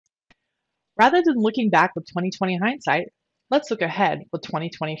Rather than looking back with 2020 hindsight, let's look ahead with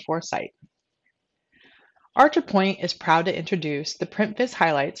 2020 foresight. Archer Point is proud to introduce the PrintVis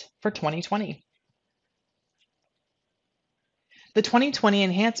highlights for 2020. The 2020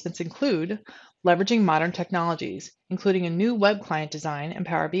 enhancements include leveraging modern technologies, including a new web client design and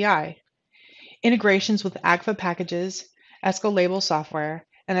Power BI, integrations with AGFA packages, Esco label software,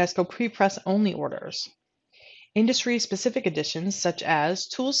 and Esco prepress only orders, industry-specific additions such as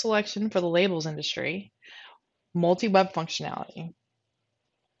tool selection for the labels industry, multi-web functionality,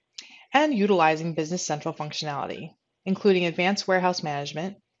 and utilizing Business Central functionality, including advanced warehouse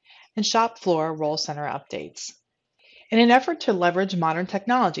management and shop floor role center updates. In an effort to leverage modern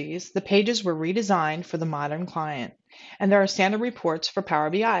technologies, the pages were redesigned for the modern client, and there are standard reports for Power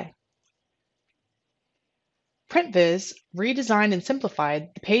BI. PrintVis redesigned and simplified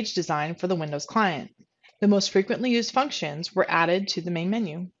the page design for the Windows client. The most frequently used functions were added to the main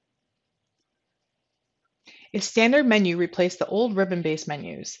menu. Its standard menu replaced the old ribbon-based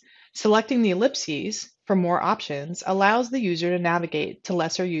menus. Selecting the ellipses for more options allows the user to navigate to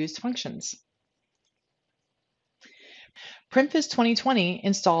lesser used functions. PrintVis 2020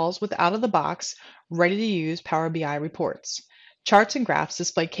 installs with out-of-the-box, ready-to-use Power BI reports. Charts and graphs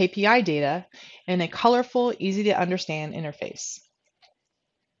display KPI data in a colorful, easy-to-understand interface.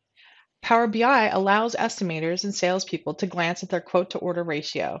 Power BI allows estimators and salespeople to glance at their quote-to-order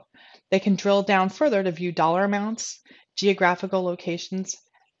ratio. They can drill down further to view dollar amounts, geographical locations,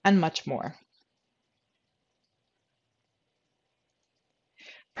 and much more.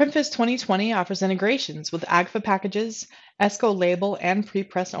 PrintVis 2020 offers integrations with AGFA packages, Esco label, and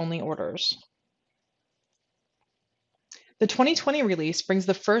prepress only orders. The 2020 release brings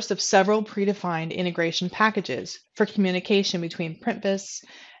the first of several predefined integration packages for communication between PrintVis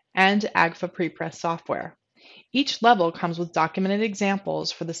and AGFA prepress software. Each level comes with documented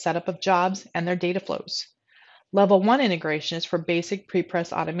examples for the setup of jobs and their data flows. Level 1 integration is for basic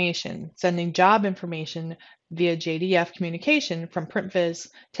prepress automation, sending job information via JDF communication from PrintVis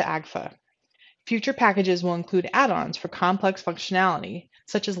to AGFA. Future packages will include add-ons for complex functionality,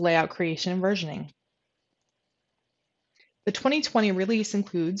 such as layout creation and versioning. The 2020 release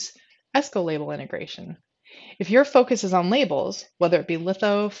includes Esco label integration. If your focus is on labels, whether it be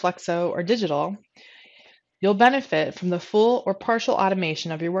litho, flexo, or digital, you'll benefit from the full or partial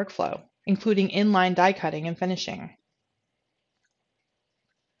automation of your workflow, including inline die cutting and finishing.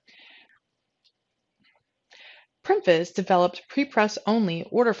 PrintVis developed prepress-only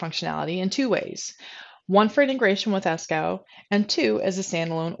order functionality in two ways, one for integration with Esco and two as a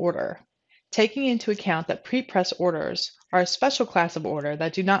standalone order, taking into account that prepress orders are a special class of order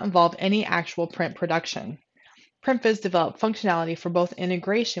that do not involve any actual print production. PrintVis developed functionality for both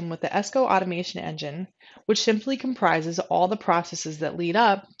integration with the Esco automation engine, which simply comprises all the processes that lead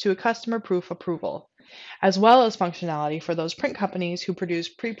up to a customer proof approval, as well as functionality for those print companies who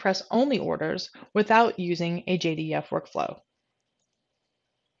produce prepress only orders without using a JDF workflow.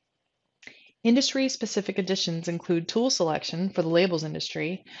 Industry-specific additions include tool selection for the labels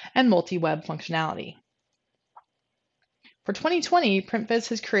industry and multi-web functionality. For 2020, PrintVis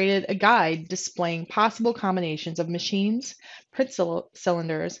has created a guide displaying possible combinations of machines, print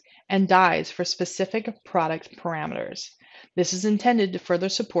cylinders, and dies for specific product parameters. This is intended to further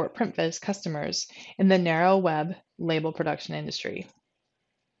support PrintVis customers in the narrow web label production industry.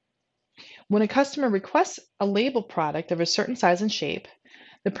 When a customer requests a label product of a certain size and shape,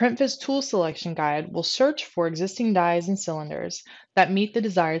 the PrintVis tool selection guide will search for existing dies and cylinders that meet the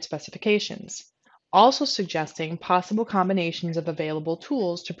desired specifications, also suggesting possible combinations of available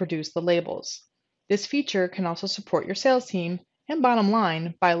tools to produce the labels. This feature can also support your sales team and bottom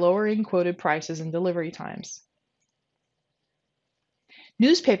line by lowering quoted prices and delivery times.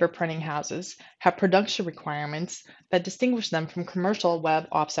 Newspaper printing houses have production requirements that distinguish them from commercial web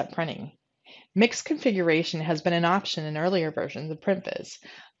offset printing. Mixed configuration has been an option in earlier versions of PrintVis,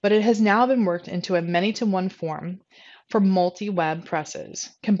 but it has now been worked into a many-to-one form for multi-web presses,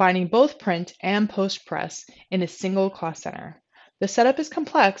 combining both print and post-press in a single cost center. The setup is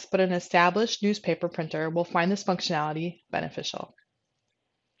complex, but an established newspaper printer will find this functionality beneficial.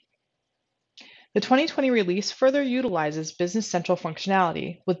 The 2020 release further utilizes Business Central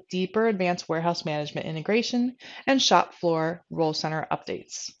functionality with deeper advanced warehouse management integration and shop floor role center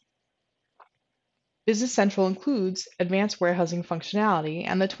updates. Business Central includes advanced warehousing functionality,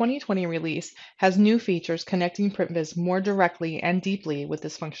 and the 2020 release has new features connecting PrintVis more directly and deeply with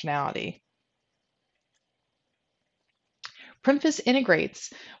this functionality. PrintVis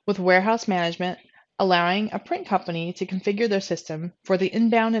integrates with warehouse management, allowing a print company to configure their system for the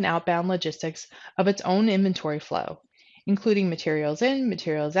inbound and outbound logistics of its own inventory flow, including materials in,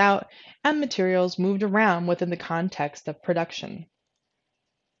 materials out, and materials moved around within the context of production.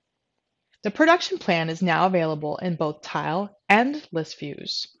 The production plan is now available in both tile and list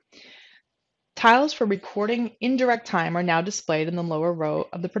views. Tiles for recording indirect time are now displayed in the lower row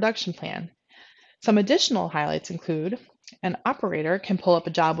of the production plan. Some additional highlights include an operator can pull up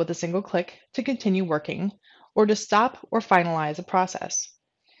a job with a single click to continue working or to stop or finalize a process.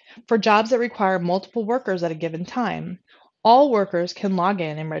 For jobs that require multiple workers at a given time, all workers can log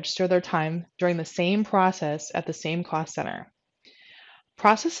in and register their time during the same process at the same cost center.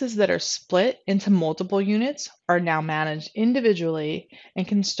 Processes that are split into multiple units are now managed individually and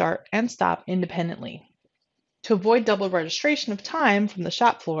can start and stop independently. To avoid double registration of time from the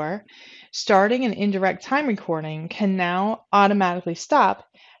shop floor, starting an indirect time recording can now automatically stop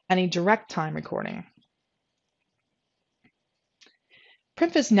any direct time recording.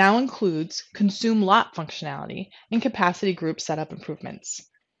 PrintVis now includes consume lot functionality and capacity group setup improvements.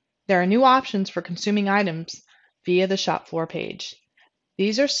 There are new options for consuming items via the shop floor page.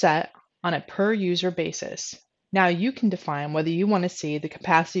 These are set on a per user basis. Now you can define whether you want to see the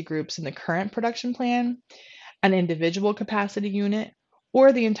capacity groups in the current production plan, an individual capacity unit,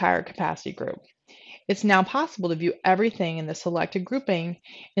 or the entire capacity group. It's now possible to view everything in the selected grouping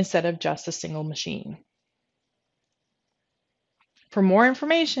instead of just a single machine. For more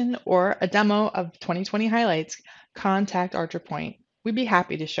information or a demo of 2020 highlights, contact Archer Point. We'd be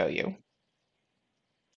happy to show you.